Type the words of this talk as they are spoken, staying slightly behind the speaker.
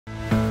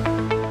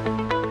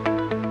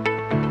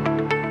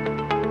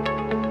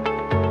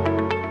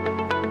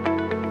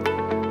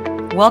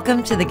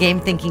Welcome to the Game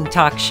Thinking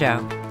Talk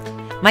Show.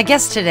 My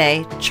guest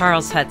today,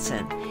 Charles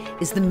Hudson,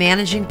 is the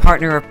managing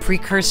partner of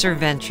Precursor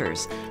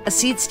Ventures, a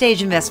seed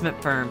stage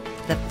investment firm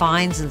that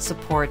finds and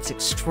supports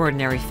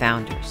extraordinary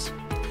founders.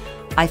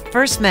 I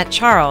first met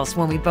Charles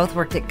when we both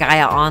worked at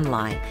Gaia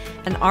Online,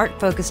 an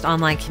art-focused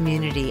online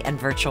community and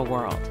virtual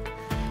world.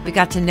 We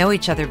got to know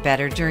each other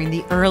better during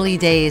the early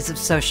days of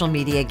social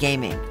media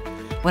gaming,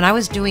 when I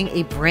was doing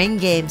a brain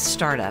game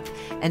startup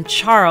and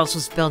Charles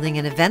was building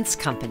an events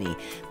company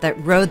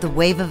that rode the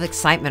wave of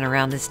excitement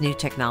around this new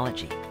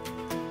technology.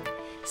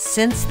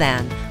 Since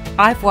then,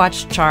 I've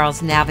watched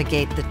Charles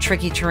navigate the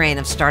tricky terrain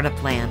of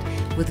startup land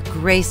with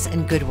grace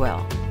and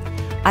goodwill.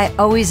 I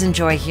always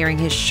enjoy hearing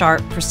his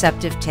sharp,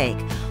 perceptive take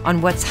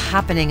on what's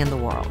happening in the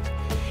world.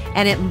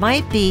 And it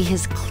might be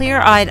his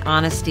clear-eyed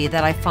honesty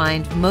that I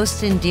find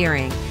most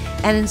endearing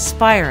and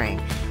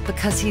inspiring,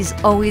 because he's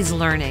always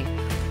learning,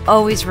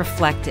 always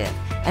reflective,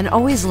 and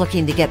always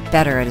looking to get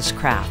better at his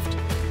craft.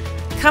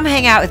 Come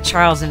hang out with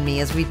Charles and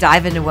me as we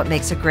dive into what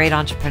makes a great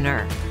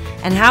entrepreneur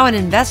and how an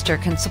investor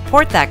can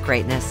support that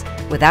greatness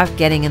without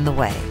getting in the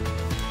way.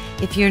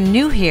 If you're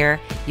new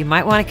here, you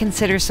might want to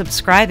consider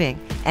subscribing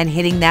and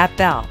hitting that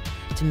bell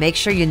to make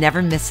sure you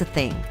never miss a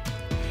thing.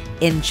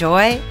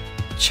 Enjoy,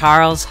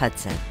 Charles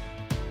Hudson.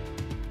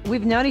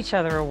 We've known each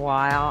other a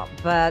while,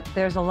 but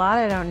there's a lot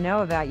I don't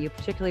know about you,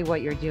 particularly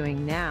what you're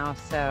doing now,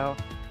 so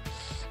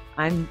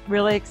I'm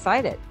really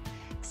excited.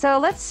 So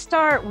let's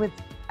start with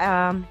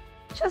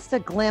just a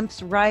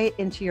glimpse right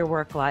into your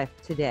work life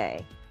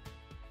today.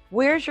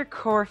 Where's your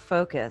core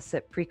focus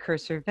at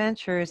Precursor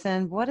Ventures,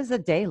 and what does a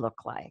day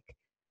look like?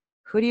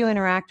 Who do you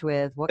interact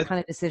with? What kind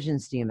of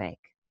decisions do you make?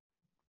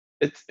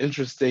 It's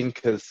interesting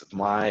because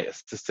my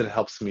assistant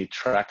helps me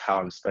track how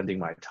I'm spending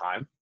my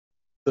time.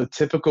 So a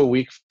typical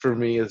week for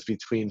me is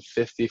between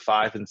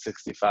 55 and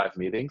 65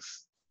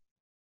 meetings,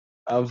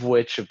 of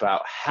which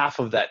about half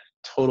of that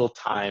total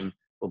time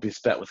will be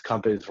spent with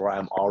companies where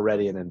I'm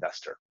already an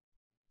investor.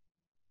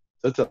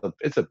 So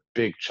it's a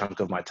big chunk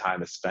of my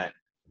time is spent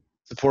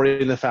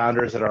supporting the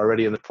founders that are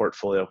already in the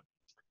portfolio.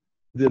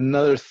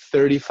 Another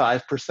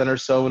 35% or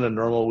so in a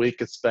normal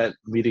week is spent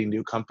meeting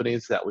new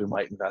companies that we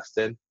might invest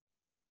in.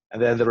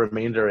 And then the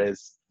remainder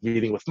is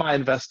meeting with my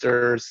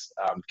investors,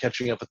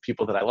 catching up with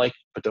people that I like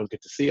but don't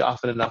get to see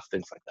often enough,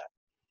 things like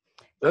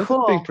that. So that's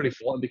Cool. being pretty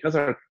full. And because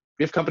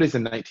we have companies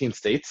in 19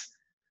 states,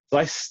 so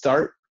I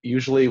start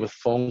usually with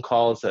phone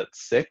calls at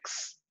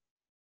 6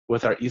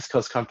 with our East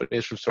Coast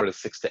companies from sort of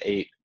 6 to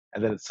 8,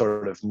 and then it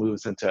sort of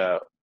moves into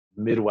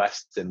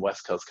Midwest and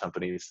West Coast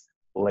companies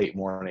late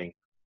morning,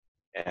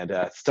 and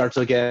starts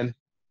again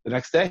the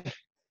next day.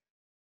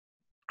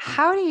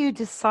 How do you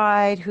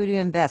decide who to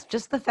invest?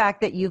 Just the fact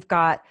that you've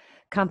got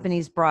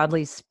companies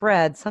broadly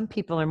spread, some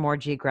people are more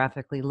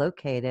geographically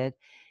located.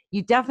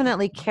 You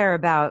definitely care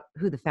about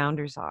who the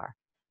founders are,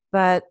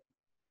 but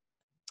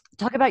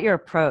talk about your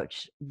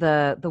approach,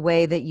 the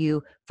way that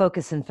you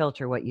focus and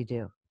filter what you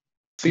do.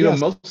 So,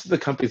 most of the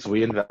companies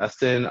we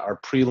invest in are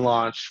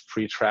pre-launch,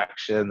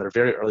 pre-traction. They're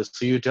very early.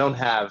 So you don't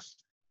have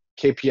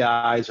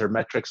KPIs or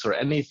metrics or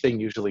anything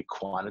usually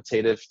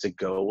quantitative to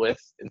go with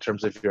in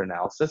terms of your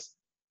analysis.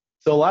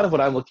 So a lot of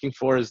what I'm looking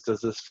for is,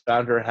 does this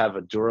founder have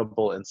a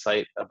durable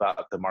insight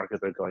about the market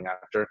they're going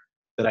after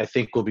that I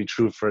think will be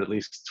true for at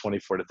least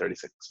 24 to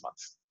 36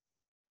 months?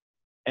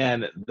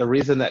 And the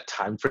reason that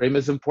time frame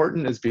is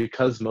important is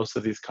because most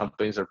of these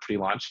companies are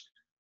pre-launch.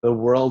 The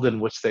world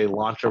in which they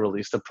launch or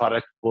release the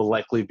product will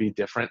likely be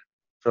different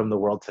from the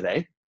world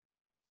today.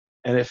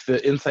 And if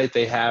the insight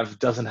they have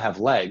doesn't have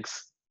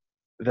legs,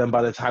 then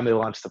by the time they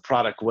launch the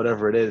product,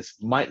 whatever it is,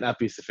 might not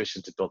be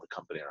sufficient to build a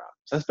company around.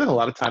 So I spent a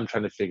lot of time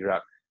trying to figure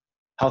out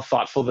how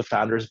thoughtful the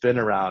founder's been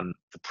around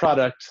the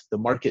product, the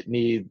market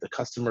need, the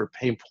customer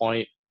pain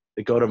point,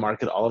 the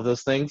go-to-market, all of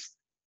those things.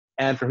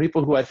 And for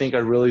people who I think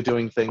are really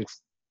doing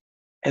things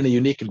in a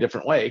unique and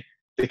different way,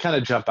 they kind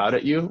of jump out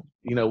at you.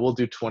 We'll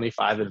do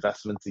 25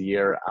 investments a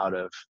year out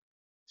of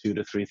 2,000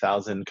 to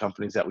 3,000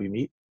 companies that we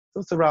meet.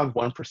 So it's around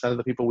 1% of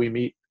the people we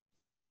meet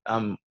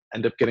end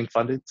up getting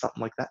funded,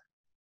 something like that.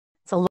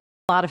 It's a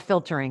lot of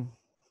filtering.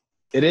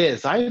 It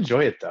is. I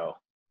enjoy it though.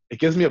 It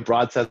gives me a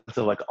broad sense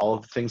of like all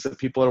of the things that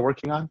people are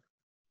working on.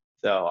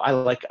 So I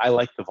like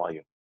the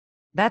volume.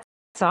 That's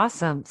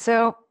awesome.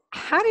 So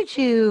how did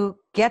you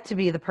get to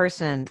be the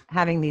person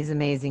having these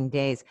amazing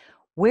days?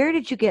 Where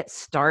did you get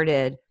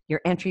started,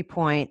 your entry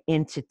point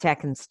into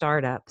tech and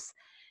startups?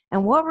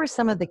 And what were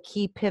some of the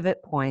key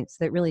pivot points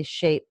that really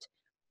shaped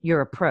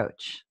your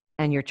approach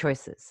and your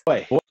choices?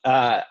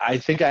 I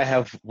think I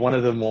have one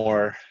of the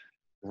more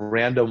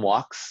random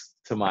walks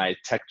to my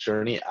tech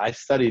journey. I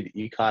studied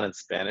econ and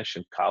Spanish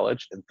in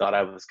college and thought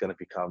I was going to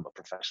become a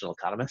professional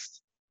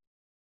economist.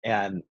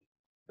 And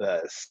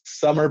the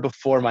summer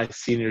before my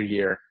senior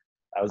year,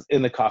 I was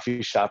in the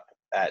coffee shop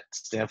at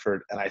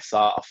Stanford and I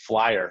saw a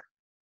flyer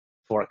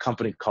for a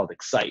company called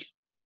Excite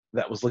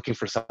that was looking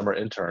for summer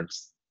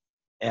interns.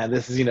 And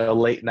this is,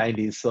 late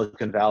 90s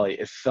Silicon Valley.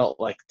 It felt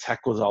like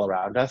tech was all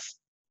around us.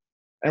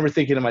 I remember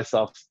thinking to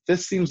myself,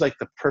 this seems like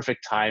the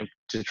perfect time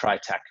to try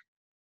tech.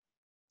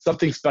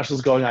 something special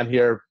is going on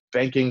here.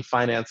 Banking,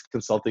 finance,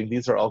 consulting,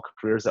 these are all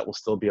careers that will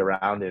still be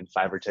around in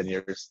 5 or 10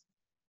 years.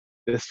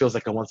 This feels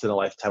like a once in a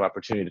lifetime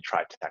opportunity to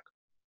try tech.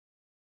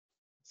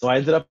 So I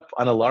ended up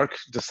on a lark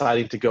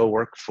deciding to go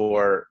work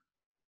for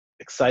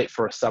Excite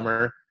for a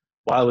summer.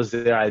 While I was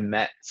there, I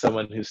met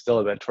someone who's still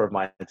a mentor of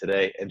mine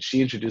today, and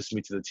she introduced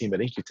me to the team at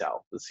Incutel,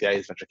 the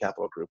CIA's venture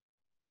capital group.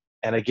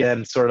 And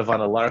again, sort of on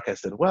a lark, I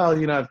said, well,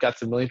 I've got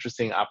some really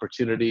interesting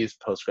opportunities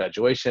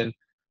post-graduation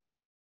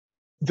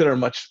that are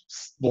much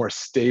more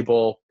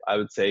stable, I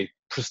would say,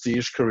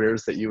 prestige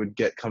careers that you would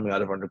get coming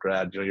out of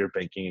undergrad, your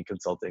banking and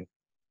consulting.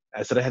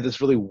 I said I had this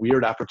really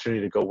weird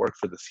opportunity to go work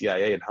for the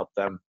CIA and help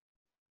them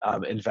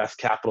invest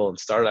capital in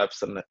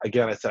startups. And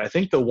again, I said, I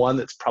think the one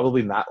that's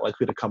probably not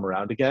likely to come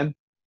around again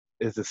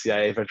is the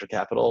CIA venture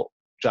capital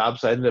job.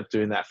 So I ended up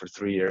doing that for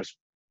 3 years.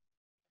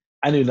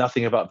 I knew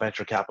nothing about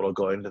venture capital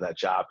going into that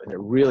job, and it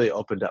really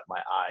opened up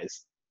my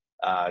eyes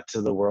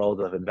to the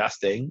world of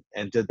investing,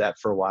 and did that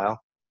for a while.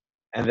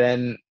 And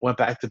then went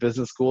back to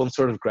business school and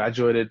sort of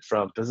graduated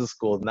from business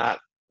school, not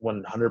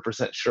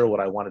 100% sure what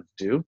I wanted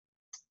to do.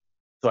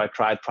 So I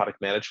tried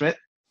product management,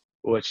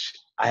 which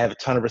I have a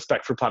ton of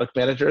respect for product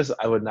managers.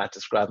 I would not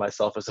describe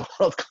myself as a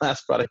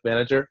world-class product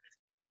manager.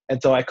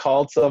 And so I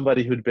called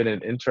somebody who'd been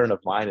an intern of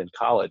mine in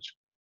college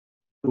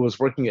who was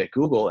working at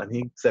Google. And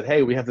he said,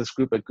 hey, we have this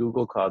group at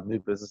Google called New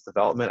Business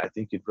Development. I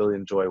think you'd really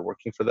enjoy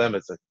working for them.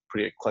 It's a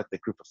pretty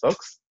eclectic group of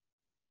folks.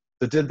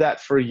 So did that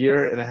for a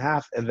year and a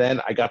half. And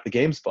then I got the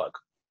games bug.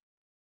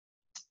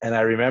 And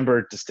I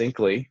remember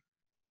distinctly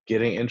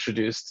getting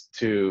introduced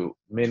to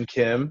Min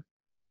Kim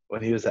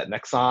when he was at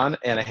Nexon,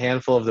 and a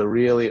handful of the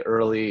really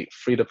early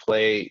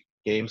free-to-play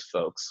games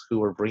folks who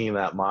were bringing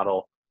that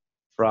model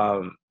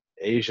from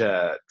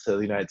Asia to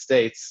the United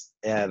States.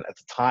 And at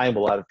the time, a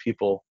lot of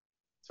people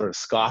sort of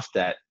scoffed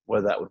at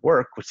whether that would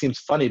work, which seems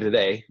funny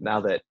today,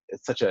 now that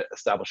it's such an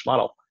established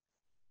model.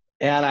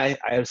 And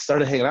I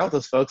started hanging out with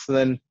those folks, and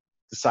then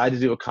decided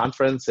to do a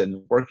conference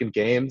and work in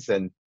games,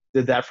 and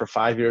did that for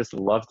 5 years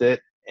and loved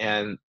it,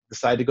 and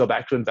decided to go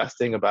back to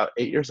investing about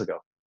 8 years ago.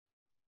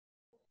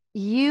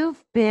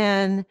 You've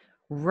been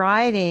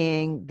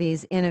riding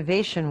these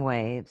innovation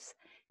waves,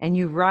 and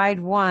you ride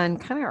one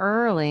kind of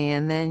early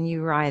and then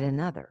you ride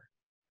another.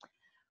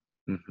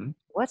 Mm-hmm.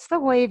 What's the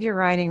wave you're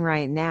riding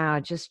right now?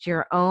 Just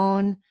your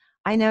own.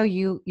 I know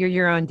you're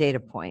your own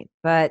data point,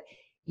 but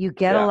you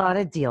get a lot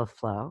of deal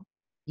flow.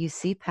 You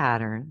see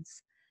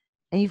patterns,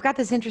 and you've got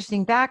this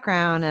interesting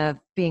background of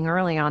being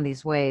early on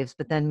these waves,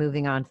 but then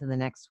moving on to the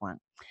next one.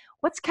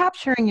 What's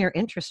capturing your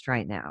interest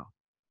right now?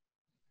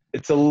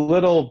 It's a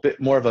little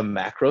bit more of a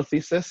macro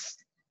thesis.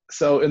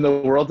 So in the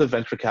world of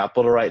venture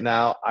capital right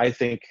now, I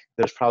think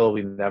there's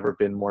probably never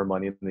been more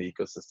money in the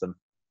ecosystem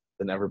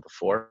than ever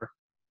before.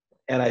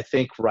 And I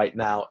think right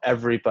now,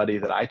 everybody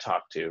that I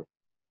talk to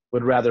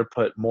would rather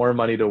put more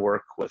money to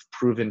work with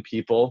proven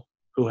people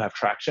who have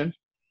traction.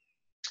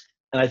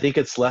 And I think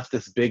it's left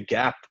this big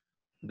gap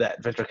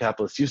that venture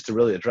capitalists used to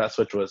really address,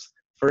 which was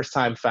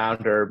first-time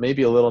founder,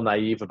 maybe a little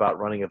naive about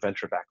running a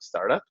venture-backed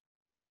startup,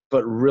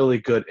 but really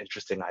good,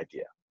 interesting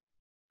idea.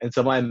 And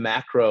so my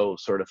macro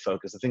sort of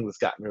focus, the thing that's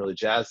gotten me really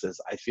jazzed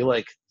is I feel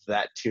like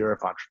that tier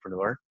of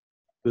entrepreneur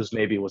who's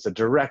maybe was a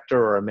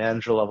director or a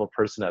manager level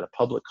person at a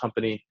public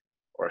company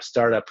or a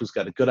startup who's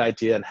got a good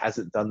idea and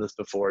hasn't done this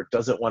before,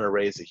 doesn't want to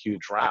raise a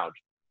huge round.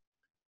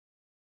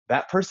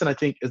 That person, I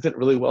think, isn't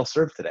really well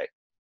served today.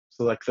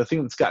 So like the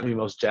thing that's gotten me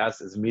most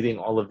jazzed is meeting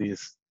all of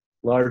these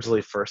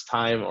largely first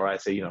time, or I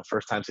say,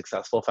 first time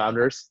successful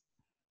founders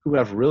who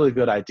have really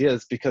good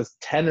ideas, because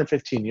 10 or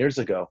 15 years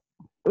ago,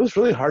 it was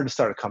really hard to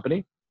start a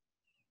company.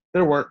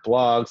 There weren't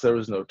blogs, there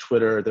was no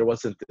Twitter, there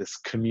wasn't this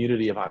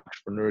community of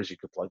entrepreneurs you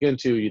could plug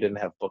into, you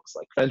didn't have books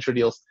like Venture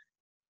Deals.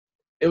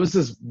 It was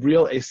this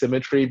real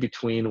asymmetry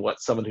between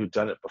what someone who'd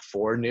done it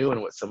before knew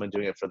and what someone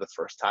doing it for the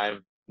first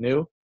time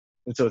knew.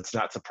 And so it's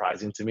not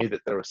surprising to me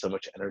that there was so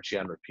much energy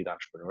on repeat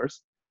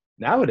entrepreneurs.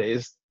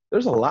 Nowadays,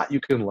 there's a lot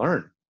you can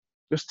learn.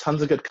 There's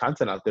tons of good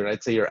content out there. And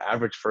I'd say your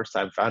average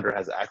first-time founder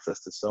has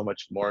access to so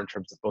much more in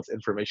terms of both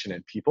information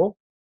and people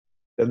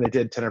than they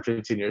did 10 or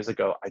 15 years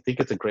ago. I think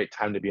it's a great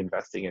time to be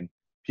investing in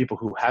people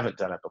who haven't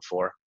done it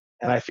before.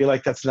 And I feel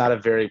like that's not a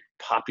very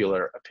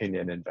popular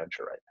opinion in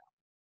venture right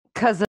now.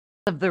 Because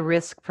of the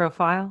risk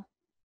profile?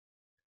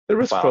 The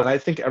risk profile. And I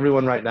think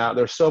everyone right now,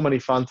 there's so many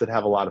funds that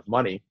have a lot of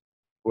money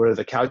where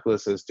the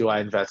calculus is, do I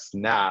invest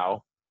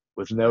now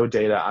with no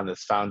data on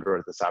this founder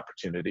or this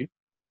opportunity?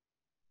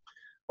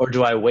 Or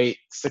do I wait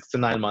 6 to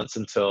 9 months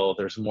until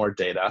there's more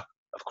data?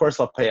 Of course,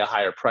 I'll pay a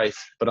higher price,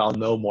 but I'll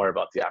know more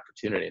about the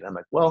opportunity. And I'm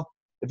like, well,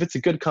 if it's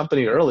a good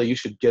company early, you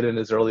should get in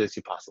as early as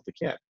you possibly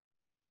can.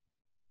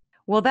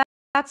 Well,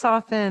 that's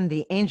often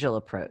the angel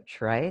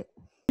approach, right?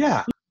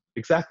 Yeah,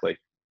 exactly.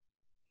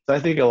 So I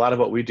think a lot of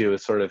what we do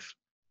is sort of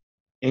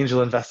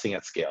angel investing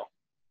at scale.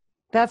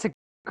 That's a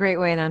great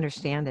way to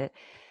understand it.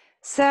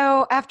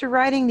 So after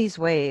riding these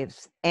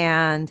waves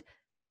and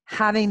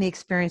having the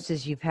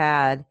experiences you've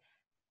had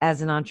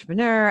as an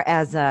entrepreneur,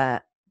 as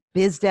a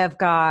biz dev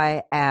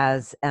guy,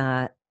 as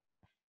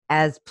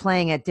as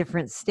playing at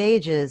different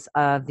stages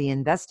of the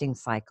investing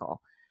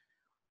cycle.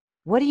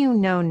 What do you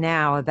know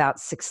now about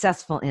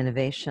successful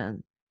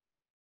innovation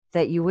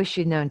that you wish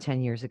you'd known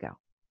 10 years ago?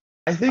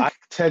 I think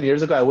 10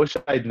 years ago, I wish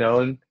I'd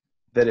known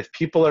that if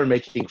people are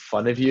making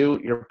fun of you,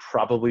 you're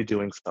probably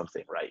doing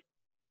something right.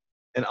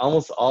 And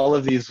almost all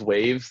of these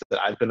waves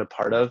that I've been a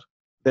part of,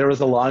 there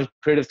was a long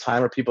period of time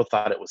where people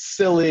thought it was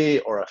silly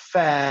or a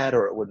fad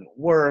or it wouldn't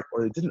work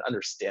or they didn't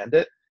understand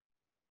it.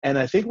 And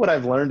I think what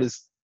I've learned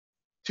is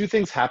two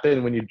things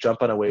happen when you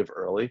jump on a wave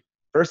early.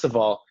 First of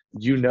all,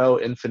 you know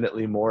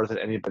infinitely more than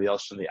anybody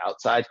else from the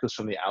outside, because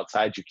from the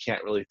outside, you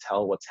can't really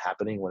tell what's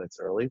happening when it's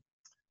early.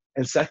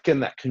 And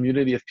second, that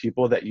community of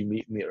people that you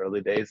meet in the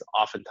early days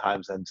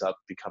oftentimes ends up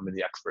becoming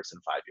the experts in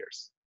 5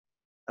 years.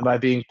 And by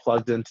being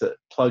plugged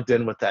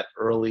in with that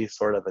early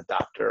sort of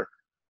adopter,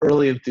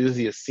 early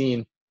enthusiast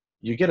scene,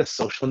 you get a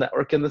social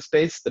network in the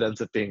space that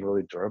ends up being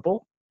really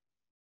durable.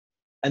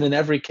 And in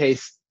every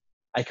case,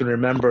 I can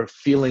remember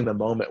feeling the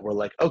moment where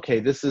like, okay,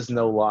 this is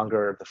no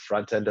longer the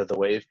front end of the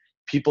wave.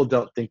 People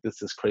don't think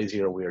this is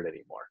crazy or weird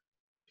anymore.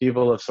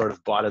 People have sort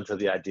of bought into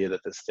the idea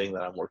that this thing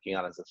that I'm working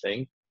on is a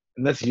thing.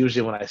 And that's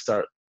usually when I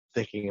start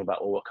thinking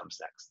about, well, what comes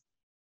next?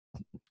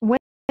 When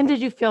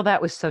did you feel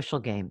that with social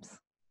games?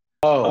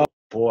 Oh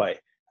boy.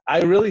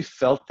 I really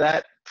felt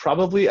that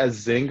probably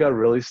as Zynga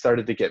really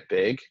started to get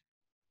big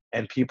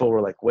and people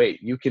were like, wait,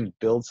 you can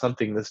build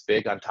something this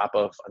big on top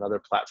of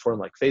another platform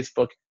like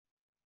Facebook.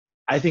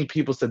 I think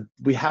people said,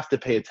 we have to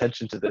pay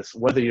attention to this,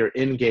 whether you're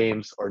in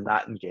games or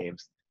not in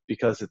games,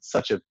 because it's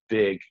such a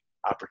big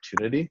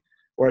opportunity.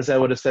 Whereas I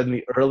would have said in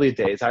the early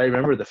days, I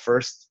remember the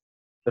first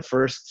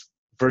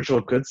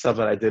virtual goods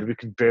summit I did, we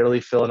could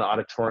barely fill an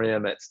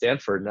auditorium at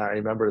Stanford. And I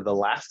remember the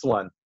last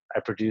one I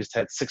produced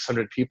had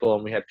 600 people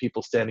and we had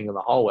people standing in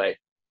the hallway.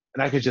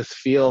 And I could just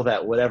feel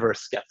that whatever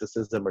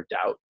skepticism or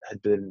doubt had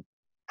been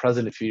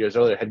present a few years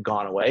earlier had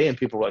gone away. And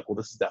people were like, well,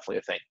 this is definitely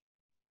a thing.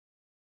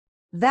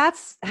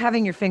 That's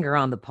having your finger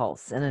on the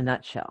pulse in a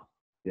nutshell.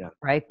 Yeah.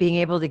 Right? Being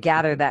able to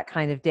gather that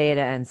kind of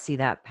data and see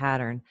that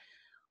pattern.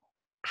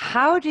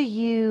 How do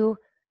you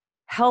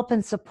help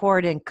and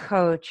support and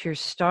coach your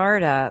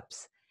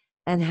startups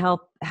and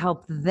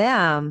help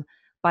them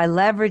by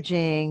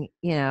leveraging,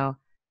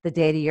 the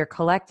data you're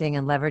collecting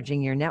and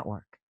leveraging your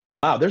network?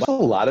 Wow, there's a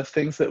lot of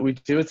things that we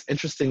do. It's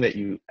interesting that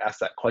you asked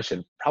that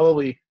question.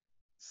 Probably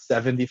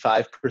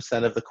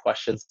 75% of the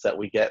questions that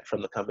we get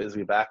from the companies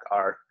we back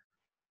are,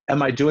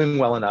 am I doing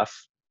well enough?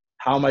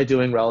 How am I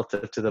doing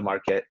relative to the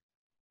market?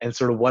 And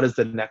sort of what does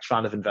the next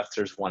round of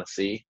investors want to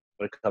see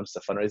when it comes to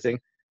fundraising?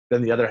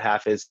 Then the other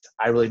half is,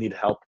 I really need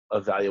help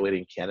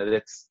evaluating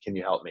candidates. Can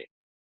you help me?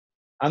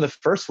 On the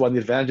first one, the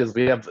advantage is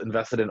we have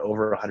invested in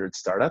over 100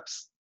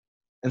 startups.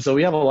 And so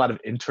we have a lot of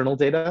internal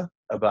data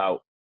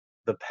about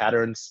the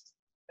patterns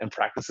and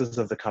practices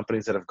of the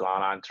companies that have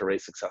gone on to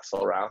raise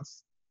successful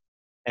rounds.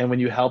 And when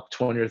you help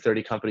 20 or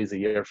 30 companies a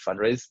year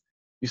fundraise,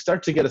 you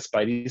start to get a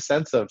spidey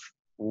sense of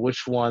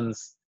which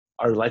ones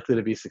are likely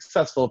to be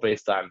successful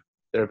based on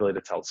their ability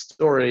to tell a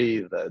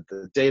story,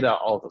 the data,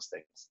 all of those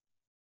things.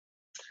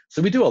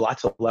 So we do a lot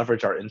to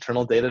leverage our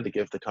internal data to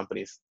give the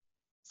companies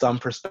some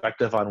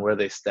perspective on where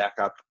they stack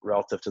up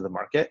relative to the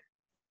market.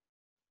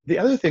 The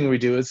other thing we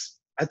do is,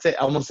 I'd say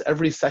almost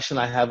every session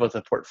I have with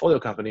a portfolio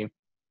company,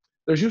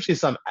 there's usually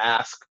some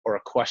ask or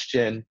a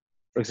question.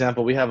 For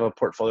example, we have a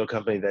portfolio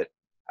company that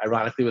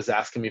ironically was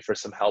asking me for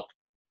some help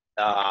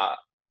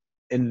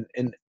in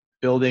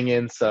building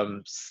in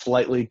some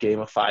slightly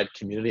gamified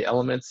community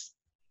elements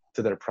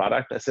to their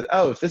product. I said,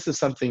 oh, if this is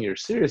something you're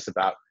serious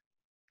about,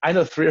 I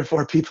know 3 or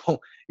 4 people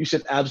you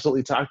should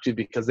absolutely talk to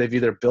because they've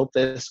either built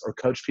this or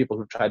coached people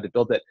who've tried to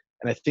build it.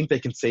 And I think they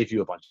can save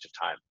you a bunch of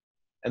time.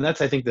 And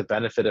that's, I think, the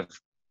benefit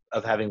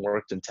of having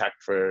worked in tech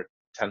for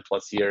 10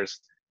 plus years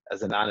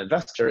as a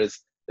non-investor is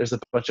there's a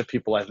bunch of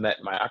people I've met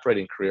in my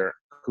operating career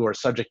who are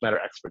subject matter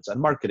experts on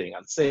marketing,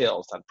 on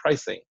sales, on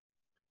pricing,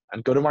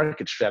 on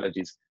go-to-market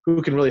strategies,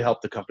 who can really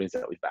help the companies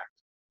that we've backed.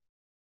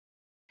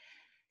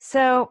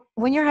 So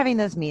when you're having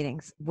those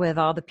meetings with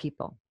all the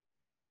people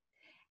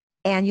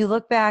and you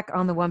look back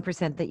on the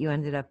 1% that you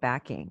ended up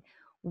backing,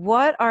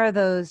 what are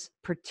those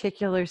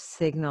particular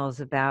signals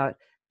about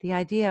the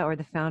idea or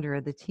the founder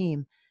or the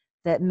team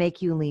that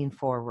make you lean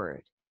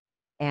forward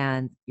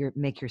and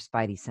make your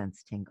spidey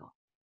sense tingle?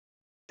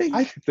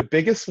 I think the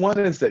biggest one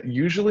is that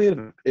usually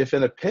if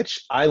in a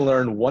pitch, I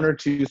learn 1 or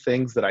 2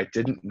 things that I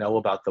didn't know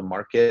about the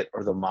market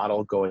or the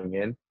model going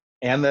in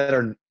and that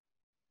are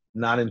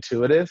not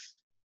intuitive,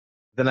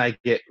 then I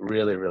get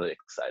really, really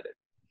excited.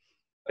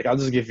 Like, I'll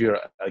just give you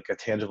a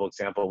tangible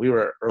example. We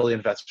were early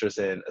investors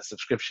in a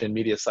subscription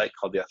media site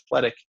called The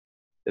Athletic.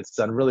 It's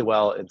done really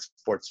well in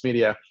sports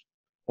media.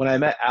 When I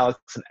met Alex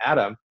and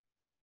Adam,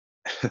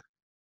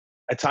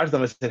 I talked to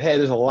them and said, hey,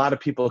 there's a lot of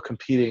people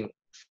competing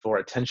for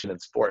attention in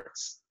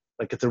sports.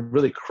 Like, it's a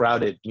really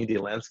crowded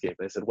media landscape.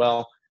 And they said,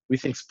 well, we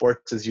think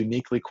sports is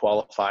uniquely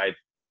qualified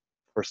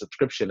for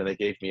subscription. And they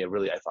gave me a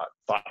really, I thought,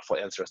 thoughtful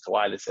answer as to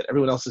why. They said,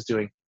 everyone else is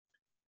doing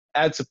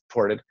ad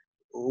supported.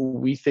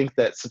 we think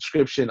that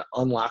subscription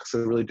unlocks a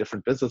really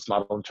different business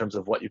model in terms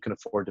of what you can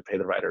afford to pay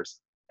the writers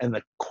and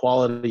the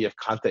quality of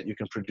content you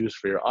can produce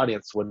for your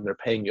audience when they're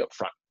paying you up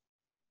front.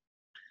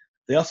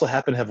 They also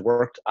happen to have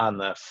worked on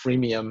the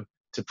freemium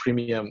to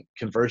premium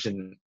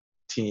conversion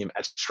team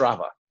at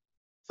Strava.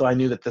 So I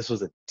knew that this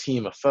was a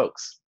team of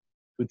folks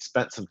who'd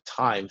spent some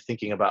time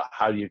thinking about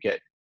how do you get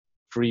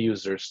free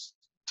users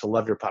to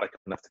love your product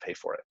enough to pay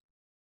for it.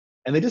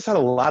 And they just had a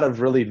lot of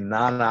really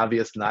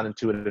non-obvious,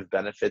 non-intuitive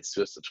benefits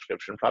to a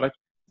subscription product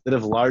that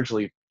have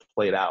largely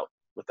played out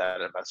with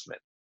that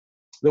investment.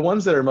 The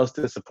ones that are most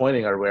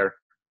disappointing are where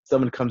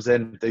someone comes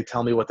in, they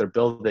tell me what they're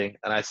building,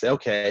 and I say,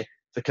 okay,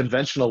 the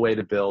conventional way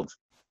to build,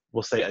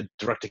 we'll say a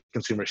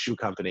direct-to-consumer shoe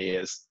company,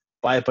 is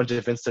buy a bunch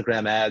of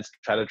Instagram ads,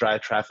 try to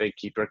drive traffic,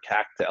 keep your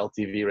CAC to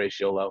LTV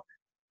ratio low.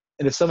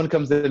 And if someone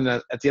comes in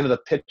at the end of the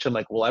pitch, I'm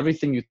like, well,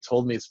 everything you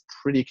told me is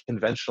pretty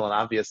conventional and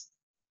obvious.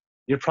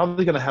 You're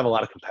probably going to have a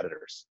lot of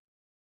competitors,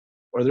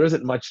 or there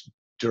isn't much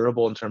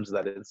durable in terms of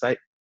that insight,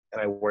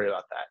 and I worry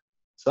about that.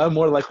 So I'm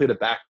more likely to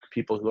back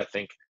people who I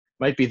think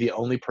might be the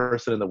only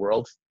person in the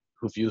world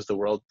who views the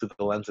world through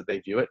the lens that they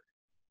view it,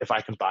 if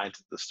I can buy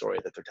into the story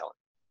that they're telling.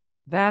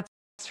 That's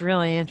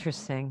really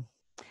interesting.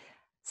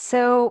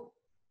 So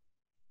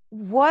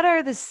what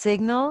are the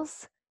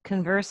signals,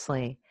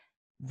 conversely,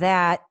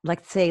 that,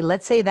 let's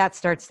say that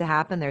starts to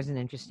happen, there's an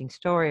interesting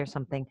story or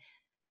something,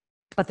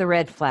 but the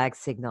red flag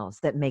signals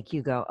that make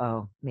you go,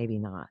 oh, maybe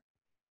not,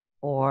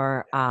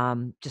 or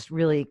just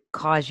really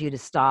cause you to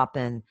stop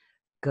and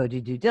go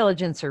do due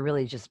diligence or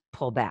really just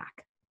pull back?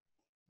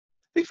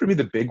 I think for me,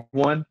 the big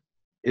one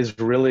is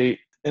really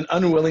an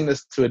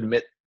unwillingness to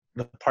admit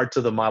the parts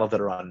of the model that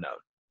are unknown.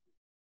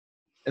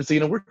 And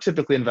so, we're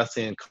typically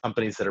investing in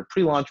companies that are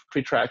pre-launch,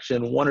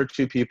 pre-traction, 1 or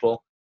 2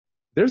 people.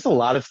 There's a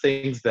lot of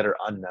things that are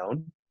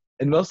unknown.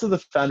 And most of the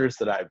founders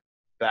that I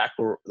back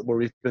where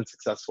we've been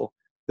successful,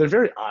 they're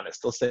very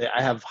honest. They'll say,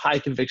 I have high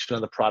conviction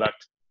on the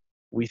product.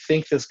 We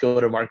think this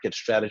go-to-market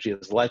strategy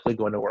is likely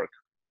going to work.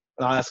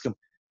 And I'll ask them,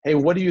 hey,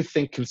 what do you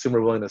think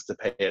consumer willingness to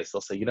pay is?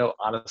 They'll say,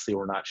 honestly,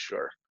 we're not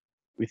sure.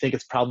 We think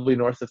it's probably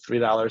north of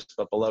 $3,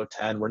 but below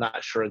 10. We're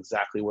not sure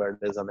exactly where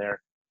it is on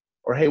there.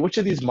 Or, hey, which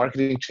of these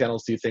marketing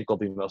channels do you think will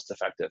be most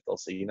effective? They'll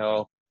say,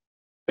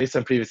 based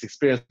on previous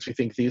experience, we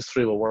think these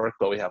 3 will work,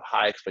 but we have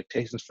high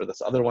expectations for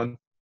this other one.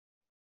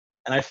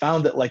 And I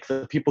found that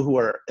the people who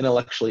are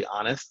intellectually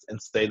honest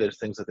and say there's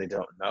things that they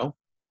don't know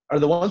are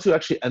the ones who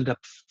actually end up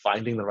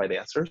finding the right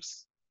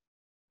answers.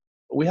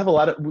 We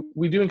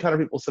do encounter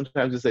people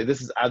sometimes who say,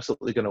 this is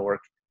absolutely going to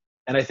work.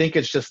 And I think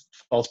it's just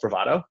false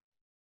bravado.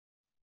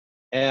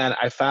 And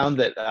I found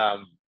that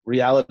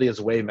reality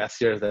is way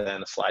messier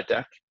than a slide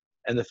deck.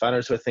 And the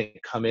founders who I think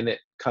come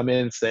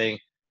in saying,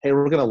 hey,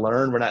 we're going to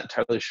learn, we're not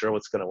entirely sure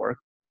what's going to work,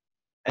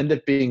 end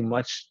up being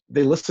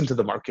they listen to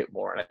the market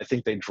more. And I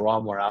think they draw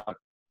more out of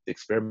the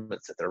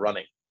experiments that they're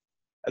running.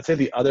 I'd say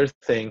the other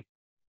thing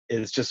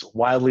is just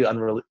wildly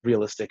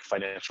unrealistic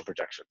financial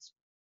projections.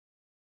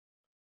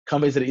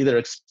 Companies that either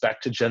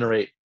expect to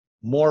generate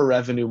more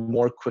revenue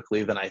more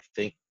quickly than I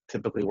think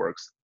typically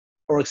works,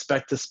 or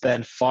expect to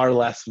spend far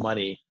less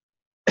money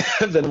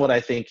than what I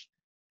think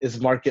is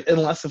market,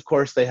 unless, of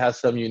course, they have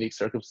some unique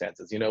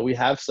circumstances. We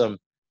have some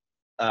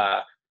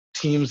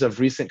teams of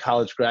recent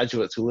college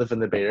graduates who live in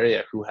the Bay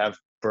Area who have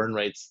burn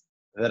rates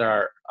that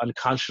are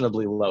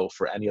unconscionably low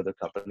for any other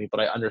company, but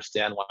I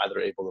understand why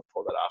they're able to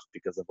pull that off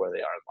because of where they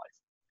are in life.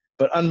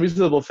 But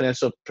unreasonable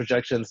financial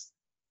projections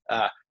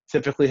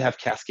typically have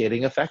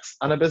cascading effects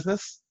on a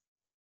business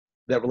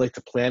that relate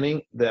to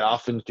planning that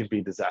often can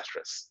be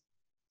disastrous.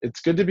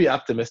 It's good to be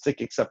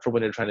optimistic, except for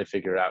when you're trying to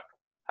figure out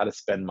how to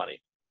spend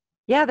money.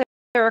 Yeah,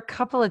 there are a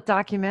couple of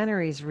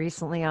documentaries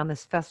recently on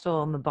this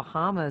festival in the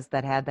Bahamas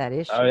that had that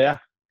issue. Oh, yeah.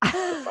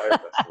 The Fire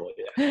Festival,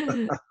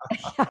 yeah.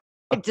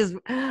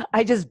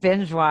 I just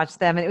binge watched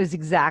them, and it was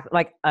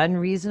exactly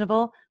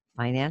unreasonable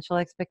financial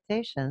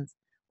expectations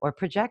or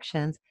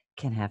projections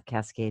can have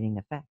cascading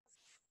effects.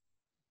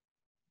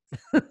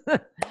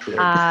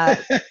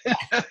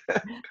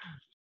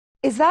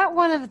 Is that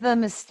one of the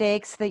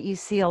mistakes that you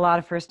see a lot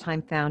of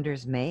first-time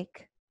founders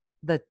make?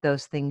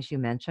 Those things you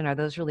mentioned, are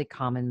those really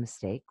common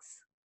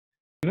mistakes?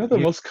 The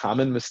most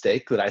common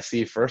mistake that I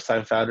see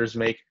first-time founders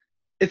make,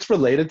 it's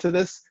related to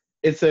this.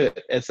 It's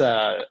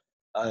a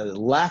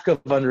lack of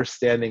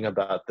understanding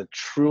about the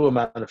true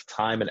amount of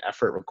time and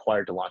effort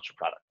required to launch a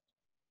product.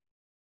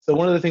 So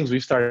one of the things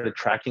we've started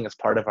tracking as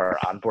part of our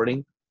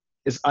onboarding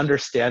is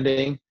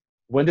understanding,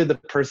 when did the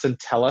person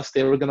tell us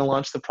they were going to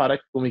launch the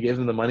product when we gave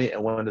them the money,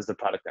 and when does the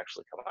product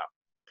actually come out?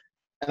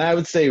 And I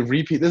would say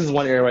this is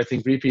one area where I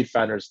think repeat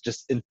founders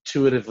just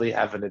intuitively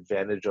have an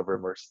advantage over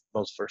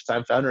most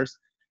first-time founders,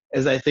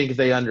 is I think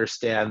they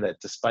understand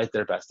that despite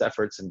their best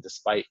efforts and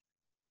despite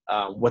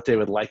what they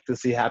would like to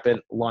see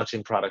happen,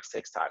 launching products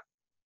takes time.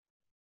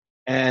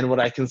 And what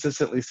I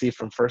consistently see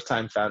from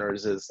first-time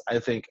founders is, I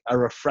think, a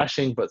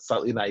refreshing but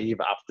slightly naive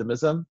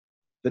optimism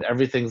that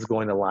everything's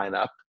going to line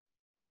up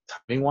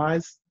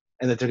timing-wise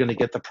and that they're going to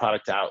get the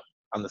product out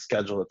on the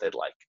schedule that they'd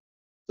like.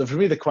 So for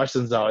me, the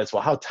question is always,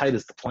 well, how tight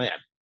is the plan?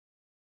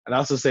 And I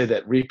also say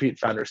that repeat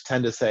founders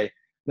tend to say,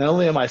 not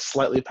only am I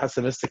slightly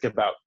pessimistic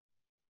about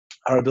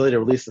our ability to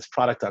release this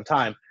product on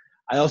time,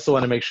 I also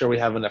want to make sure we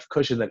have enough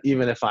cushion that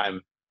even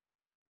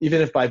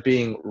if by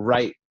being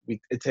right,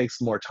 it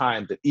takes more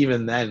time, that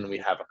even then we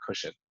have a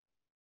cushion.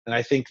 And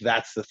I think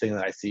that's the thing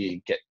that I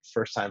see get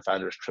first-time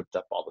founders tripped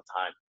up all the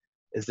time,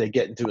 is they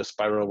get into a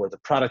spiral where the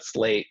product's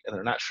late and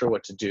they're not sure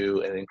what to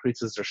do, and it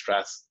increases their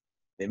stress.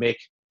 They make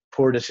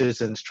poor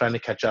decisions trying to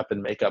catch up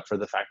and make up for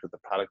the fact that the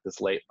product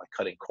is late by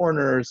cutting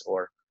corners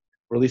or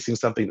releasing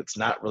something that's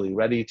not really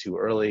ready too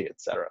early,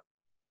 etc.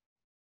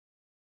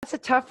 That's a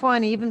tough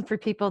one, even for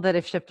people that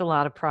have shipped a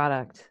lot of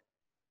product.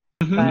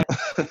 Mm-hmm.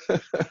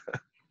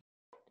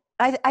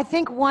 But I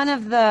think one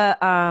of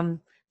the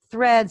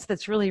threads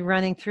that's really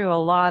running through a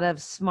lot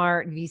of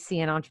smart VC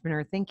and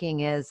entrepreneur thinking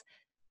is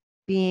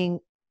being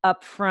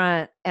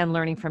upfront and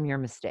learning from your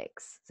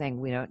mistakes, saying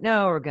we don't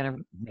know,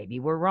 maybe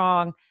we're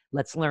wrong,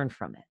 let's learn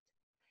from it.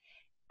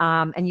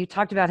 And you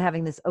talked about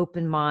having this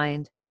open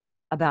mind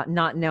about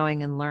not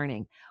knowing and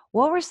learning.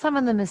 What were some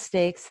of the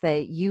mistakes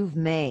that you've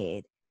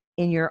made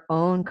in your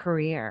own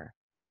career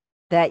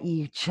that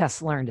you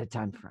just learned a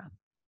ton from?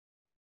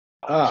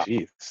 Oh,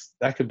 geez,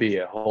 that could be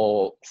a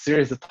whole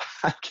series of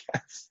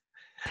podcasts.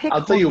 Pick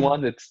I'll tell you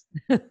one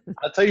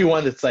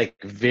that's like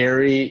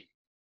very,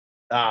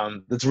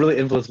 that's really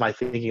influenced my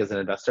thinking as an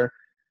investor.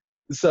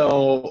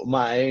 So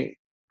my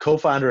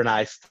co-founder and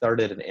I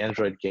started an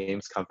Android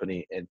games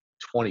company in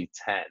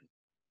 2010.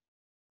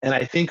 And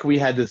I think we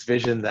had this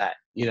vision that,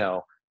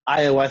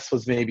 iOS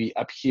was maybe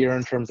up here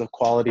in terms of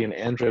quality and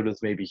Android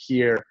was maybe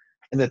here,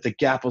 and that the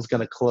gap was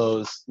going to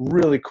close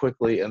really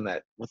quickly, and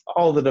that with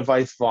all the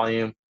device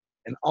volume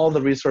and all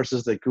the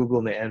resources that Google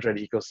and the Android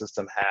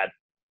ecosystem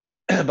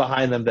had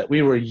behind them, that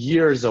we were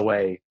years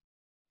away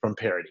from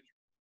parity.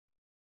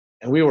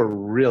 And we were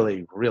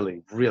really,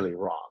 really, really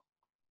wrong.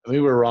 And we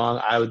were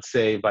wrong, I would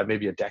say, by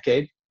maybe a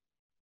decade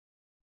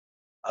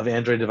of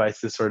Android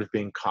devices sort of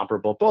being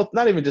comparable, both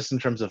not even just in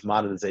terms of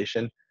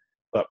monetization,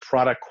 but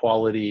product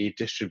quality,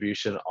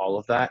 distribution, all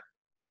of that.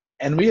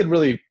 And we had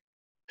really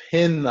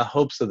pinned the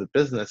hopes of the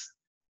business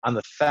on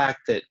the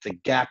fact that the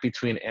gap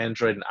between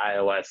Android and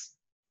iOS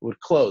would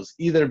close,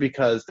 either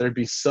because there'd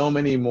be so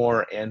many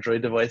more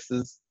Android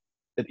devices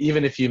that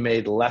even if you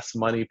made less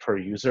money per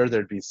user,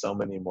 there'd be so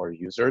many more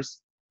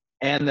users,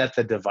 and that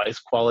the device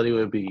quality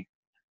would be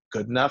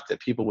good enough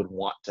that people would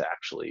want to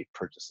actually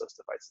purchase those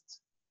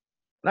devices.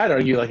 And I'd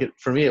argue,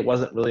 for me, it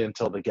wasn't really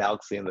until the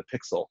Galaxy and the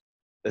Pixel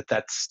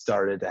that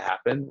started to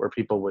happen, where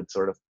people would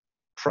sort of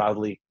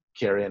proudly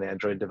carry an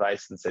Android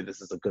device and say, this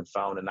is a good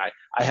phone. And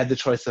I had the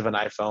choice of an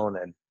iPhone,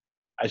 and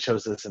I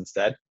chose this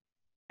instead.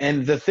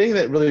 And the thing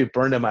that really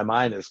burned in my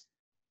mind is,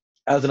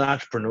 as an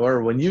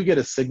entrepreneur, when you get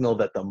a signal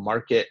that the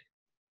market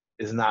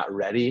is not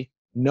ready,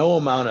 no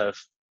amount of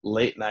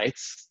late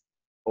nights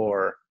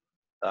or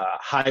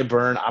high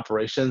burn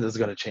operations is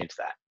going to change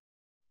that.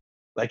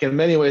 Like, in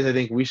many ways, I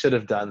think we should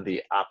have done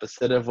the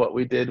opposite of what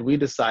we did. We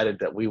decided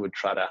that we would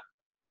try to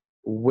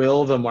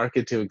will the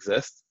market to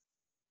exist.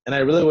 And I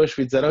really wish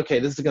we'd said, okay,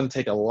 this is going to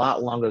take a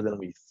lot longer than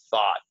we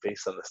thought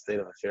based on the state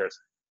of affairs.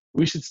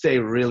 We should stay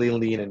really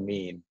lean and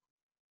mean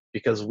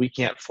because we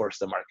can't force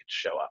the market to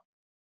show up.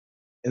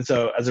 And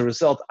so as a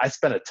result, I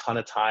spent a ton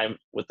of time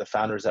with the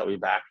founders that we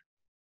backed.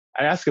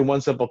 I asked them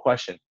one simple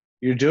question.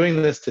 You're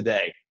doing this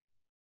today.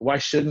 Why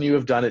shouldn't you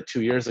have done it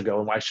 2 years ago?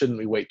 And why shouldn't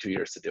we wait 2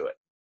 years to do it?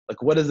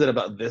 Like, what is it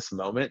about this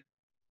moment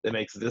that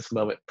makes this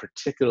moment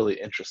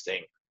particularly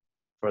interesting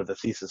for the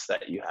thesis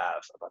that you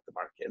have about the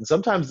market? And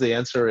sometimes the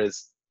answer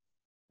is,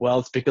 well,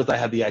 it's because I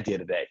had the idea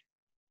today.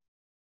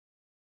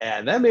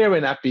 And that may or may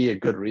not be a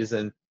good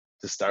reason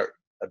to start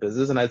a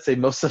business. And I'd say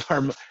most of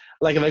our,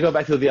 like if I go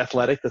back to The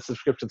Athletic, the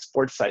subscription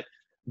sports site,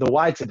 the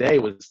why today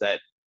was that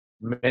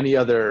many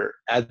other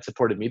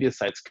ad-supported media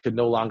sites could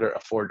no longer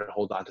afford to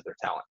hold on to their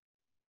talent.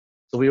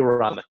 So we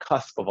were on the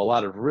cusp of a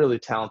lot of really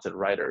talented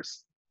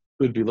writers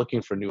who would be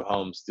looking for new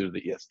homes due to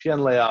the ESPN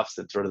layoffs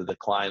and sort of the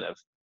decline of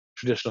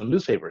traditional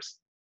newspapers.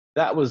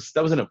 That was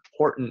an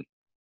important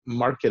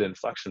market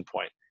inflection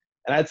point.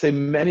 And I'd say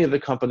many of the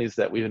companies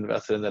that we've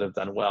invested in that have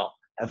done well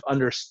have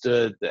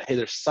understood that, hey,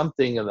 there's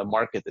something in the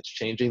market that's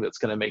changing that's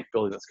going to make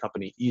building this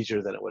company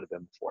easier than it would have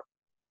been before.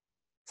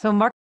 So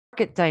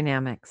market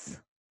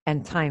dynamics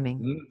and timing.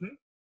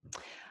 Mm-hmm.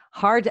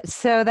 Hard.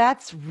 So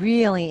that's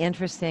really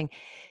interesting.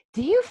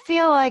 Do you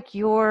feel like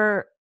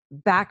your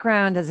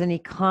background as an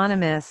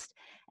economist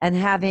and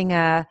having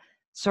a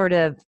sort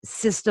of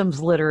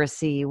systems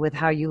literacy with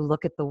how you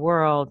look at the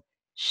world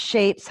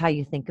shapes how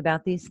you think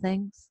about these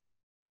things?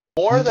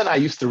 More than I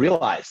used to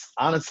realize,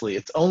 honestly.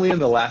 It's only in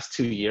the last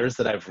 2 years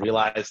that I've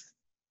realized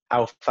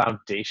how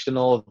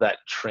foundational that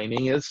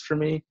training is for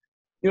me.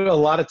 A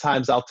lot of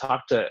times I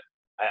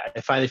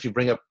find if you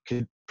bring up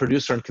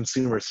producer and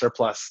consumer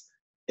surplus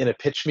in a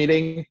pitch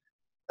meeting,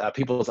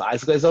 people's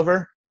eyes glaze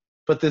over.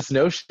 But this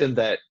notion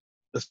that,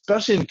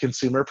 especially in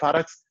consumer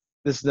products,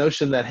 this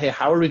notion that, hey,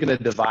 how are we going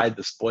to divide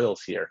the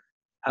spoils here?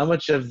 How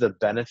much of the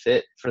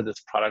benefit for this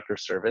product or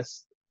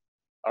service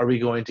are we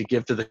going to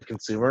give to the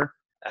consumer?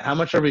 And how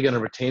much are we going to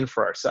retain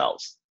for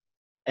ourselves?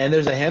 And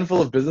there's a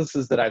handful of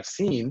businesses that I've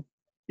seen,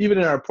 even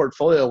in our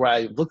portfolio, where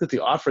I looked at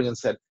the offering and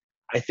said,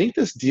 I think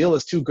this deal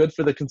is too good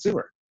for the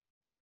consumer.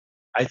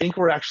 I think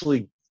we're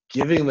actually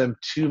giving them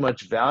too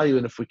much value.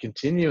 And if we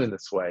continue in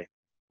this way,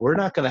 we're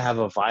not going to have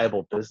a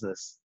viable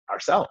business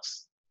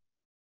ourselves.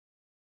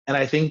 And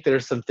I think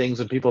there's some things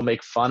when people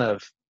make fun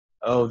of,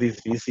 oh, these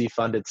VC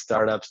funded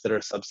startups that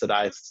are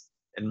subsidized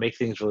and make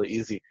things really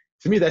easy.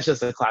 To me, that's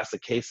just a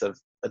classic case of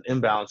an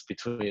imbalance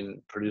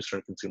between producer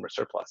and consumer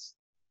surplus.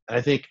 And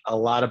I think a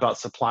lot about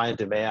supply and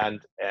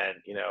demand and,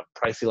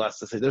 price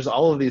elasticity. There's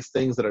all of these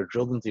things that are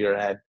drilled into your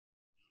head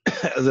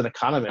as an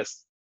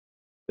economist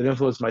that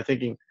influence my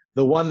thinking.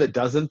 The one that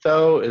doesn't,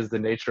 though, is the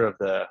nature of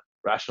the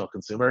rational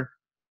consumer.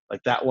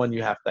 Like that one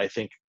you have to, I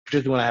think,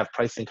 particularly when I have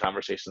pricing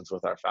conversations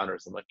with our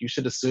founders, I'm like, you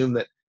should assume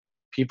that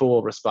people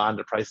will respond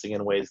to pricing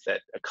in ways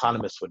that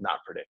economists would not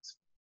predict.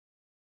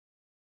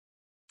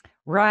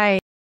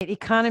 Right.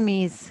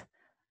 Economy.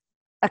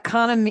 I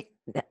can't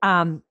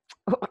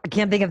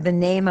think of the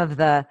name of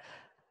the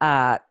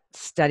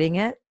studying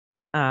it,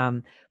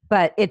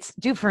 but it's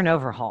due for an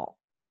overhaul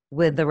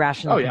with the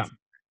rational consumer,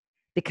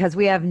 because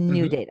we have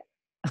new data,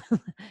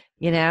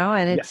 and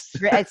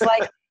it's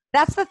like,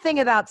 that's the thing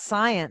about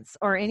science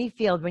or any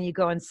field. When you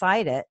go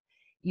inside it,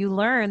 you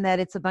learn that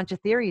it's a bunch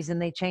of theories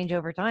and they change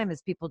over time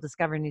as people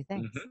discover new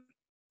things.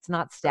 It's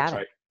not static. That's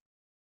right.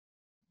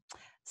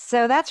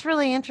 So that's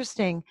really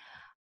interesting.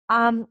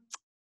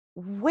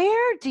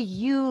 Where do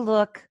you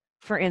look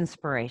for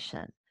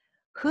inspiration?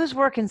 Whose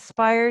work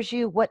inspires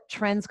you? What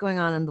trends going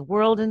on in the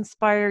world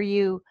inspire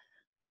you?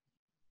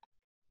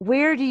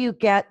 Where do you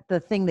get the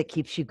thing that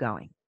keeps you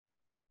going?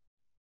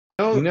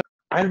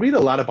 I read a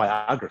lot of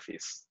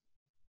biographies.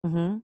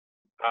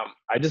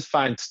 I just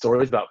find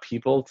stories about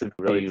people to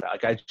really,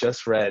 like, I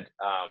just read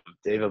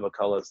David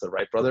McCullough's The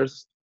Wright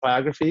Brothers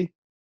biography.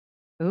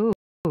 Ooh.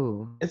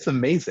 It's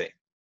amazing.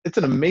 It's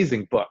an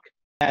amazing book.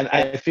 And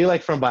I feel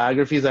like from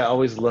biographies, I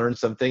always learn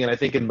something. And I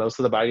think in most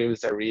of the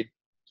biographies I read,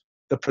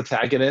 the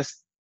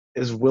protagonist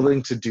is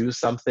willing to do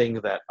something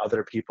that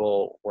other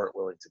people weren't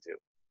willing to do.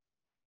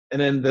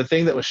 And then the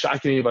thing that was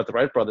shocking me about the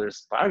Wright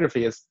brothers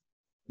biography is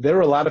there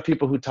were a lot of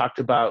people who talked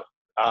about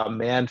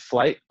manned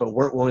flight, but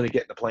weren't willing to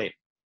get in a plane.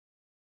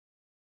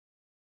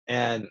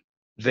 And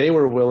they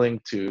were willing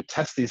to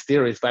test these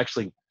theories by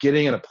actually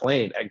getting in a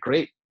plane at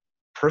great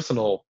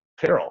personal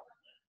peril.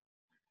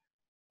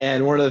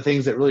 And one of the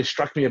things that really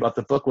struck me about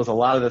the book was a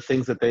lot of the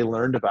things that they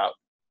learned about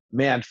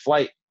manned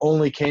flight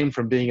only came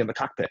from being in the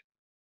cockpit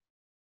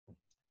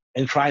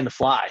and trying to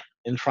fly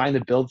and trying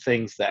to build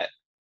things that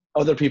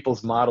other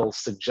people's models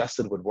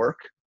suggested would work,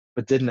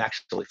 but didn't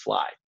actually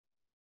fly.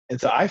 And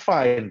so I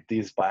find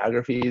these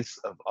biographies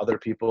of other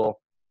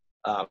people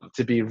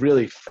to be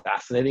really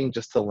fascinating,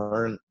 just to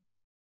learn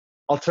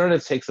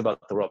alternative takes about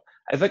the world.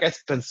 I think I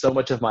spend so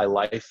much of my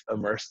life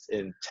immersed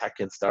in tech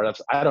and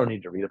startups. I don't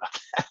need to read about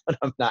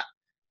that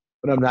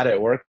when I'm not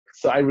at work.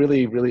 So I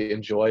really, really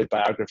enjoy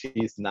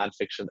biographies,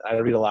 nonfiction. I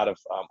read a lot of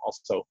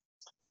also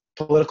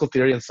political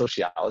theory and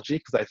sociology,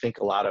 because I think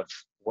a lot of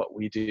what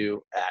we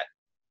do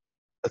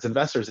as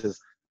investors is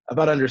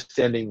about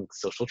understanding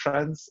social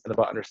trends and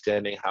about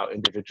understanding how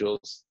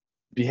individuals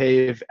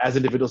behave as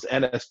individuals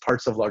and as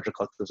parts of larger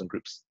collectives and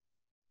groups.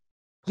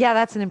 Yeah,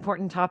 that's an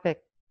important topic.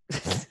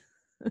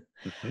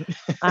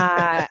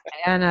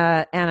 And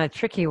a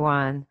tricky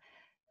one.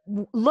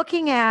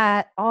 Looking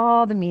at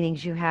all the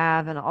meetings you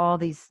have and all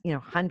these,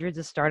 hundreds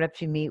of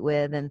startups you meet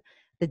with and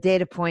the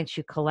data points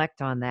you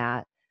collect on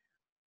that,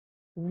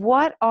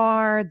 what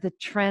are the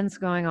trends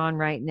going on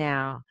right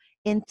now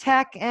in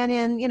tech and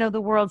in,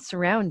 the world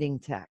surrounding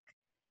tech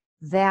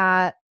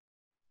that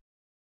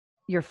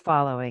you're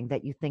following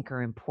that you think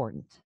are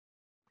important?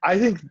 I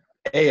think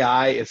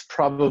AI is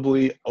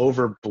probably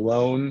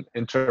overblown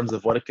in terms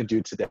of what it can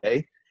do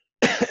today,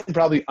 and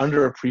probably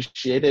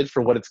underappreciated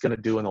for what it's going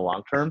to do in the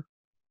long term.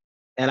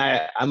 And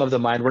I'm of the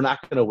mind, we're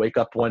not going to wake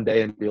up one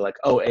day and be like,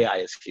 oh, AI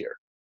is here.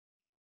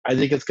 I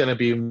think it's going to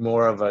be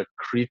more of a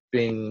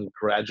creeping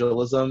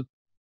gradualism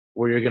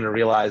where you're going to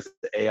realize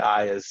that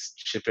AI is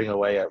chipping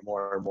away at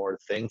more and more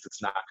things.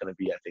 It's not going to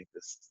be, I think,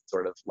 this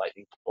sort of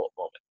lightning bolt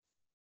moment.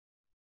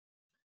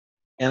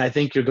 And I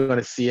think you're going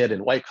to see it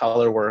in white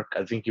collar work.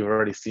 I think you've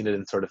already seen it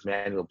in sort of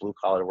manual blue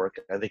collar work.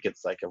 I think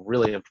it's like a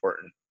really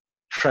important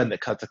trend that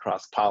cuts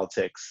across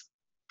politics,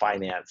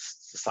 finance,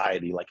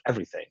 society, like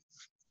everything.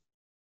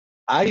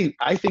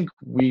 I think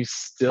we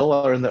still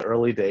are in the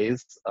early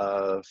days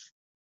of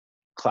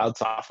cloud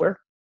software,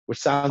 which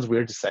sounds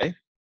weird to say,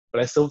 but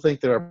I still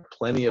think there are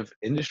plenty of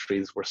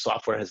industries where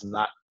software has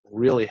not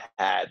really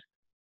had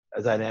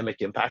a dynamic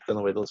impact on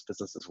the way those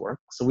businesses work.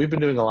 So we've been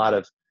doing a lot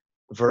of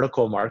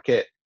vertical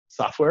market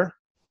software.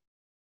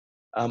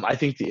 I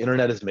think the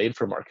internet is made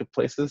for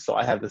marketplaces. So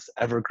I have this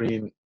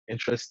evergreen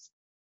interest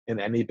in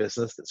any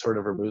business that sort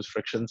of removes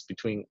frictions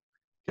between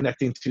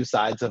connecting two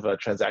sides of a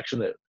transaction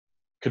that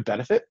could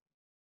benefit.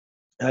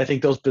 And I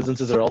think those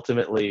businesses are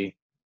ultimately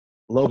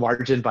low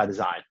margin by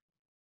design.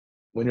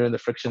 When you're in the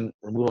friction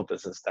removal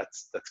business,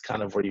 that's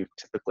kind of where you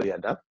typically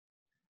end up.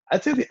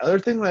 I'd say the other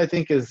thing that I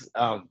think is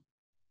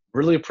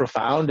really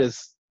profound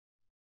is,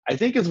 I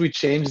think as we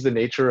change the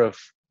nature of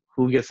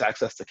who gets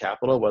access to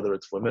capital, whether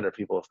it's women or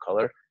people of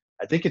color,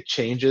 I think it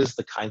changes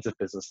the kinds of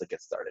business that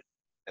get started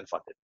and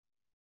funded.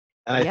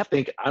 And I Yep.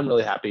 think I'm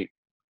really happy.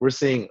 We're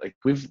seeing, like,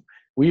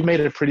 we've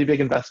made a pretty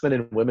big investment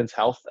in women's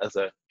health as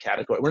a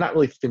category. We're not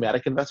really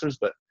thematic investors,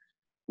 but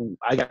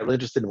I got really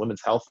interested in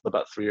women's health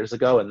about 3 years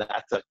ago, and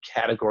that's a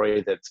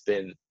category that's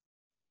been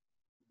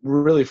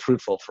really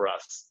fruitful for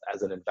us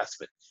as an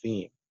investment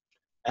theme.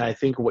 And I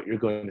think what you're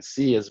going to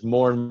see is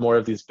more and more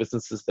of these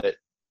businesses that,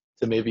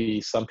 to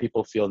maybe some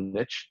people feel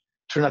niche,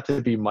 turn out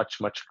to be much,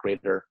 much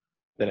greater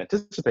than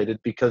anticipated,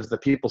 because the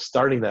people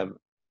starting them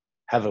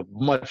have a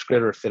much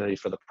greater affinity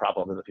for the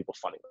problem than the people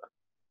funding them.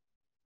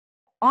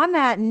 On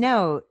that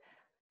note,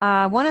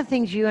 one of the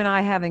things you and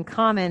I have in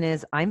common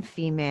is I'm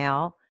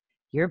female,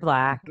 you're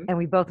Black, Mm-hmm. and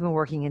we both been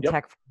working in Yep.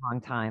 tech for a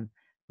long time,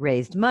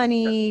 raised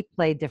money,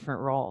 played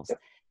different roles. Yep.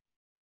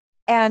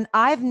 And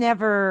I've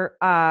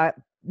never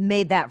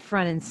made that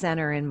front and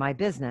center in my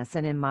business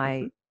and in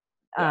my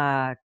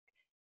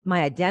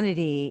my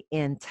identity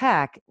in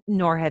tech,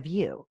 nor have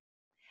you.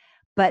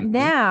 But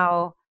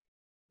now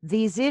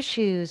these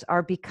issues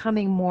are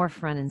becoming more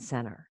front and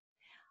center.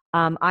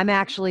 I'm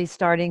actually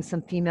starting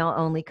some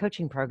female-only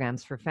coaching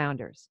programs for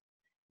founders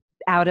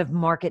out of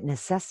market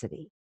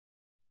necessity.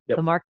 Yep.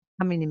 The market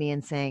coming to me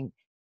and saying,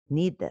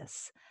 need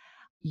this.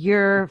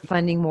 You're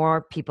funding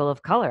more people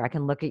of color. I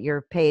can look at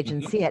your page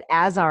and see it,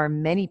 as are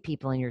many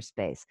people in your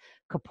space.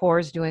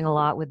 Kapoor's doing a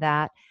lot with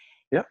that.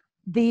 Yep.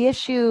 The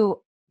issue,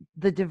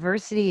 the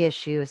diversity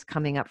issue is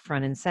coming up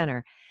front and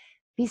center.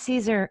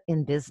 VCs are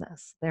in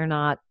business. They're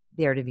not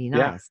there to be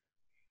nice.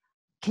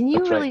 Can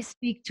you really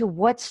speak to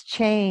what's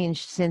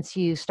changed since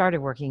you started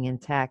working in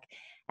tech,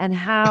 and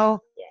how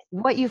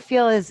what you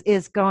feel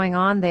is going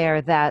on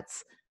there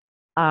that's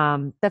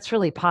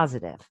really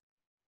positive,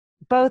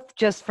 both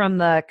just from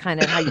the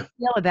kind of how you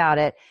feel about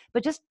it,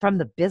 but just from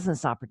the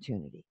business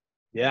opportunity?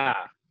 Yeah.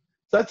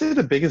 So I'd say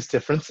the biggest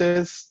difference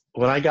is,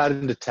 when I got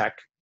into tech,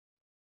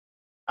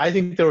 I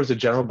think there was a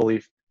general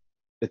belief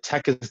that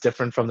tech is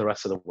different from the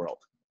rest of the world.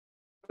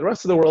 The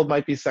rest of the world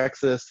might be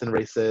sexist and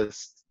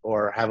racist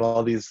or have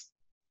all these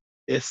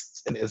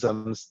ists and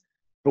isms,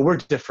 but we're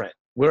different.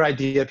 We're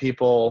idea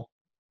people.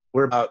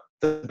 We're about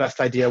the best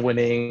idea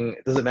winning.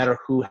 It doesn't matter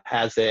who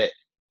has it.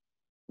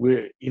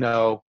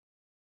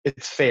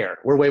 It's fair.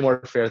 We're way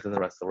more fair than the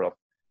rest of the world.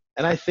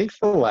 And I think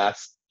the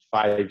last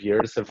 5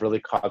 years have really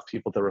caused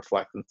people to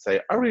reflect and say,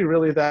 are we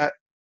really that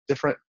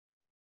different?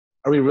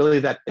 Are we really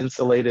that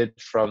insulated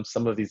from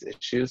some of these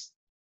issues?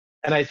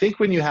 And I think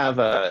when you have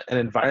an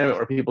environment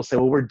where people say,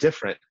 well, we're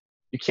different,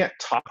 you can't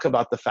talk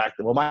about the fact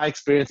that, well, my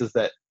experience is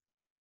that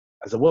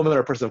as a woman or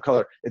a person of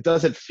color, it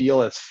doesn't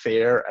feel as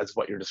fair as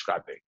what you're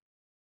describing.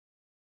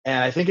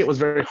 And I think it was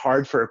very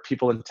hard for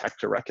people in tech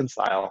to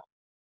reconcile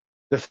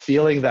the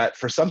feeling that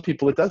for some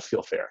people it does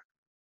feel fair,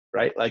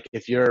 right? Like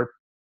if you're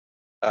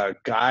a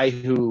guy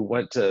who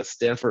went to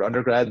Stanford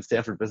undergrad and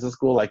Stanford business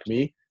school like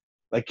me,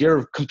 like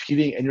you're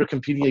competing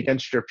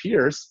against your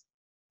peers,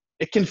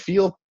 it can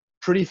feel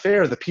pretty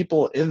fair. The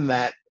people in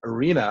that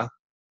arena,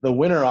 the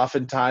winner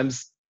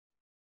oftentimes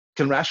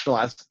can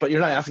rationalize, but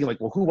you're not asking like,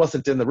 well, who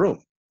wasn't in the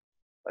room?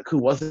 Like who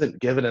wasn't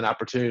given an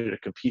opportunity to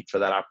compete for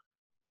that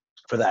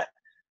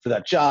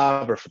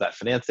job or for that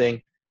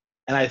financing?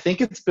 And I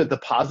think it's been, the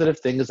positive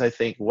thing is, I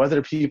think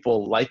whether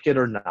people like it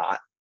or not,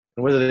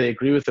 and whether they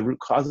agree with the root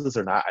causes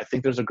or not, I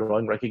think there's a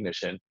growing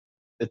recognition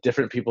that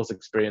different people's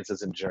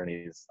experiences and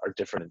journeys are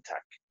different in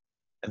tech,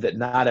 and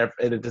that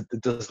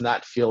it does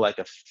not feel like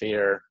a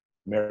fair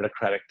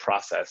meritocratic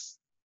process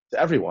to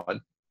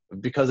everyone,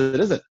 because it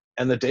isn't.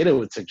 And the data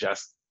would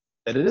suggest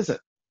that it isn't.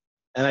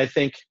 And I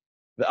think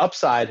the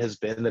upside has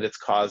been that it's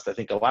caused, I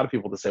think, a lot of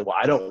people to say, well,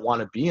 I don't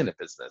want to be in a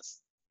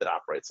business that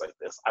operates like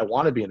this. I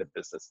want to be in a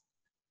business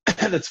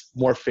that's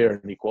more fair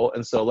and equal.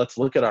 And so let's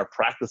look at our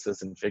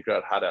practices and figure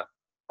out how to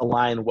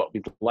align what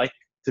we'd like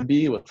to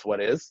be with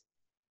what is.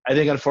 I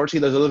think,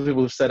 unfortunately, there's other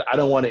people who've said, I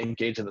don't want to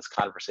engage in this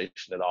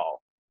conversation at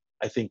all.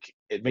 I think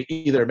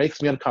either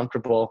makes me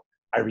uncomfortable,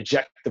 I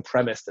reject the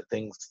premise that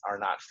things are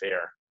not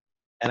fair.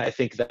 And I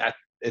think that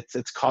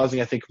it's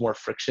causing, I think, more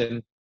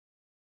friction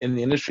in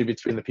the industry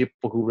between the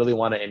people who really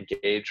want to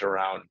engage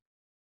around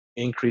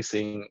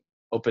increasing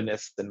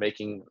openness and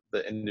making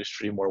the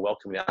industry more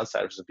welcoming to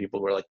outsiders, and people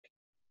who are, like,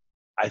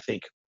 I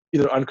think,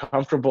 either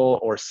uncomfortable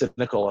or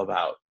cynical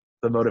about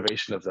the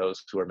motivation of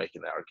those who are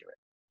making that argument.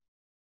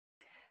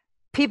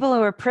 People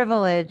who are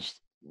privileged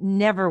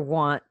never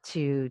want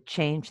to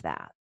change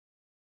that.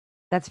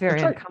 That's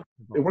very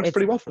uncomfortable. It works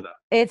pretty well for that.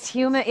 It's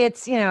human.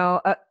 It's,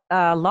 a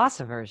loss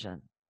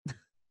aversion.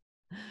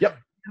 Yep.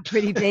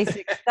 Pretty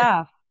basic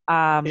stuff.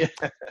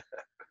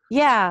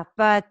 Yeah,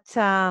 but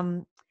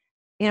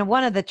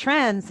one of the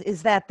trends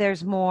is that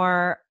there's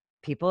more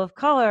people of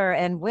color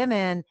and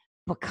women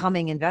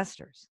becoming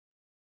investors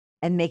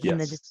and making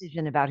the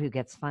decision about who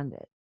gets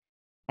funded.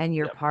 And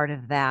you're part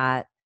of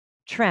that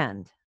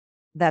trend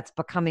that's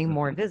becoming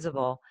more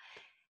visible.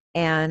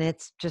 And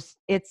it's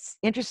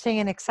interesting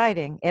and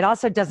exciting. It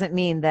also doesn't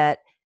mean that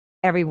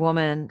every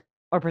woman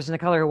or person of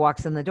color who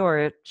walks in the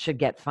door should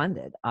get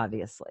funded,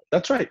 obviously.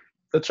 That's right.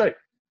 That's right.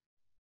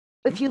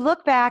 If you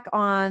look back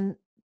on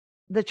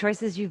the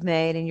choices you've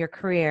made in your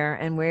career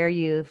and where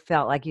you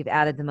felt like you've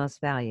added the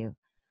most value,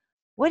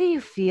 what do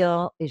you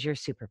feel is your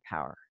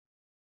superpower?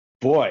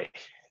 Boy,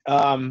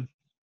 that's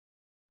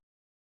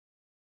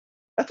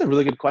a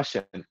really good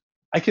question.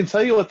 I can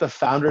tell you what the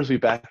founders we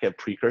back at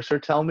Precursor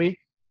tell me.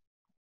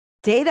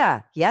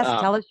 Data. Yes, Um,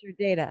 tell us your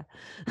data.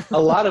 a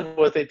lot of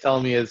what they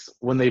tell me is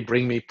when they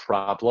bring me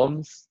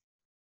problems,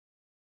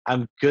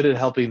 I'm good at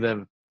helping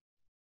them.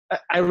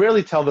 I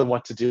rarely tell them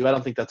what to do. I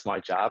don't think that's my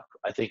job.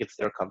 I think it's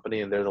their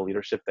company and they're the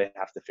leadership. They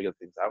have to figure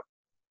things out.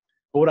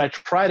 But what I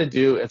try to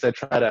do is I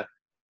try to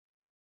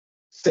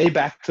say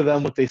back to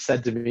them what they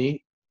said to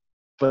me,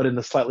 but in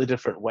a slightly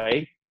different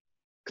way.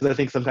 Because I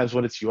think sometimes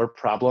when it's your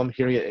problem,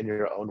 hearing it in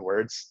your own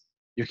words,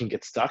 you can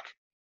get stuck.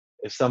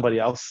 If somebody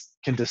else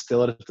can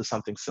distill it into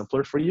something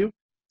simpler for you,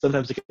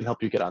 sometimes it can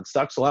help you get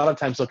unstuck. So a lot of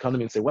times they'll come to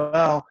me and say,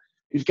 well,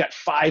 you've got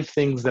 5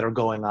 things that are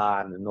going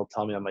on. And they'll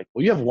tell me, I'm like,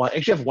 well, you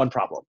have one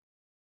problem.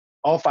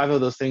 All 5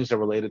 of those things are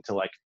related to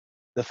like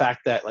the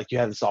fact that like you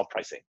haven't solved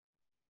pricing.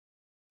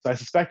 So I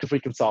suspect if we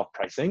can solve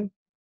pricing,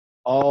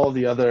 all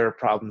the other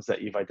problems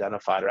that you've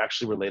identified are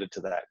actually related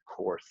to that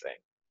core thing.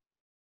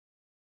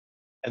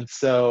 And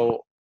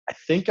so I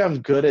think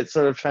I'm good at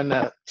sort of trying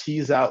to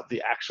tease out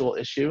the actual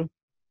issue.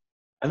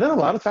 And then a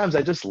lot of times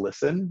I just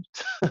listen,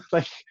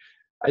 like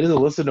I just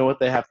listen to what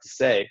they have to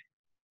say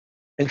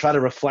and try to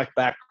reflect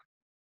back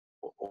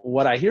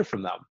what I hear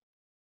from them.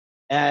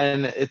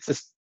 And it's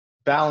this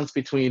balance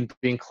between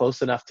being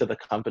close enough to the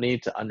company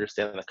to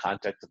understand the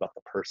context about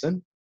the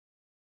person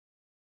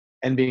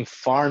and being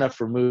far enough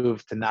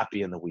removed to not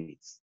be in the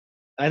weeds.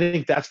 I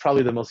think that's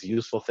probably the most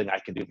useful thing I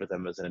can do for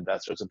them as an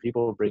investor. So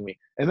people bring me,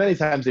 and many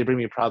times they bring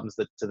me problems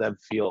that to them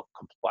feel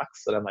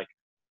complex, that I'm like,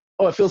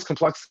 oh, it feels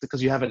complex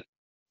because you haven't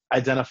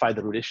identified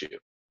the root issue.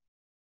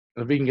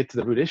 And if we can get to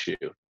the root issue,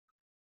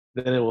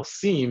 then it will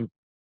seem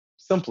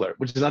simpler,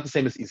 which is not the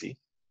same as easy,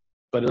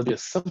 but it'll be a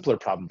simpler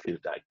problem for you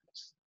to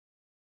diagnose.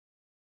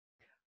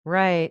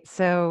 Right.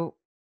 So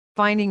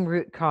finding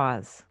root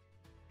cause.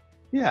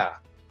 Yeah.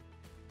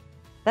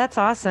 That's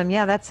awesome.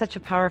 Yeah, that's such a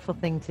powerful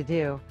thing to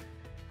do.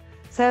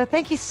 So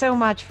thank you so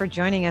much for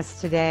joining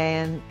us today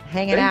and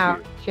hanging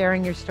out,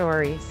 sharing your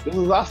stories. This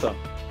was awesome.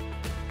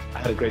 I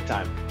had a great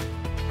time.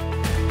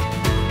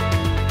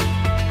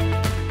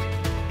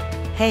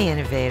 Hey,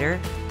 innovator.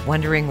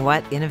 Wondering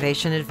what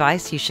innovation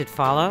advice you should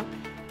follow?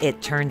 It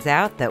turns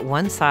out that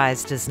one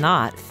size does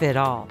not fit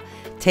all.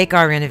 Take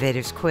our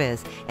Innovators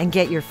quiz and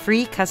get your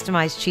free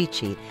customized cheat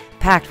sheet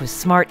packed with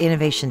smart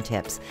innovation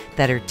tips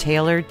that are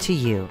tailored to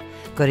you.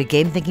 Go to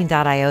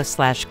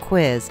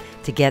gamethinking.io/quiz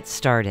to get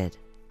started.